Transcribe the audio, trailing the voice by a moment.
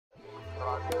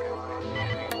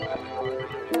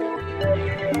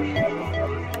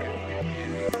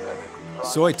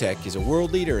Soitec is a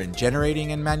world leader in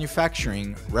generating and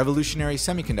manufacturing revolutionary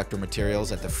semiconductor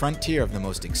materials at the frontier of the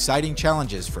most exciting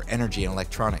challenges for energy and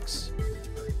electronics.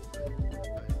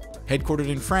 Headquartered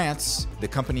in France, the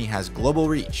company has global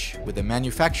reach with a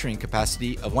manufacturing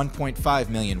capacity of 1.5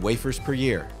 million wafers per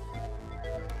year.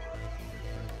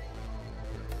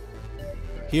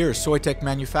 Here, Soitec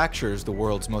manufactures the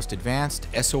world's most advanced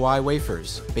SOI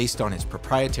wafers based on its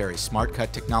proprietary Smart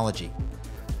Cut technology.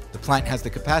 The plant has the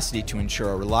capacity to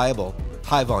ensure a reliable,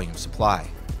 high-volume supply.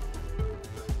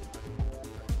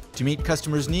 To meet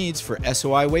customers' needs for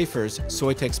SOI wafers,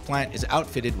 Soitec's plant is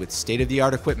outfitted with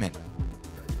state-of-the-art equipment.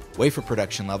 Wafer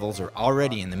production levels are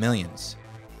already in the millions.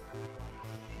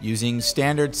 Using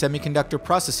standard semiconductor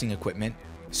processing equipment,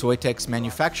 Soitec's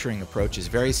manufacturing approach is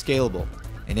very scalable,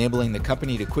 enabling the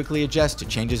company to quickly adjust to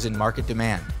changes in market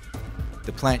demand.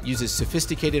 The plant uses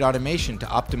sophisticated automation to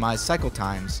optimize cycle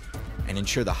times and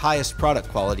ensure the highest product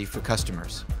quality for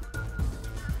customers.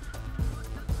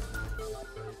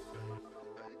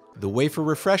 The wafer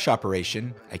refresh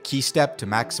operation, a key step to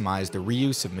maximize the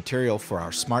reuse of material for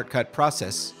our Smart Cut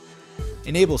process,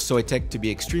 enables Soitec to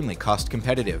be extremely cost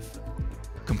competitive.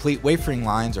 Complete wafering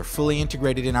lines are fully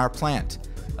integrated in our plant,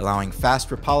 allowing fast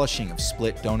repolishing of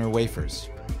split donor wafers.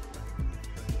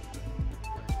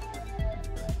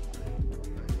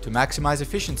 To maximize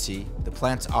efficiency, the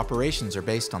plant's operations are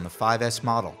based on the 5S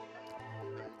model.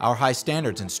 Our high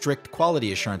standards and strict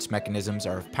quality assurance mechanisms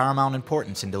are of paramount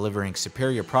importance in delivering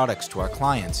superior products to our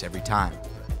clients every time.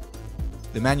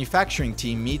 The manufacturing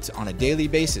team meets on a daily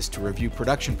basis to review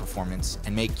production performance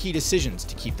and make key decisions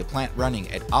to keep the plant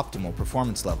running at optimal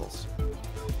performance levels.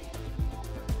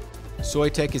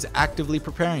 Soitec is actively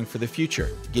preparing for the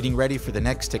future, getting ready for the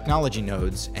next technology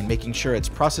nodes and making sure its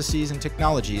processes and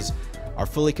technologies are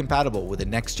fully compatible with the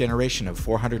next generation of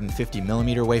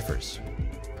 450mm wafers.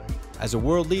 As a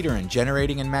world leader in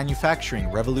generating and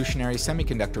manufacturing revolutionary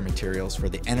semiconductor materials for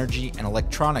the energy and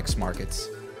electronics markets,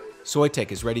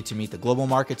 Soitec is ready to meet the global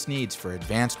market's needs for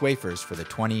advanced wafers for the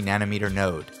 20nm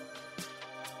node.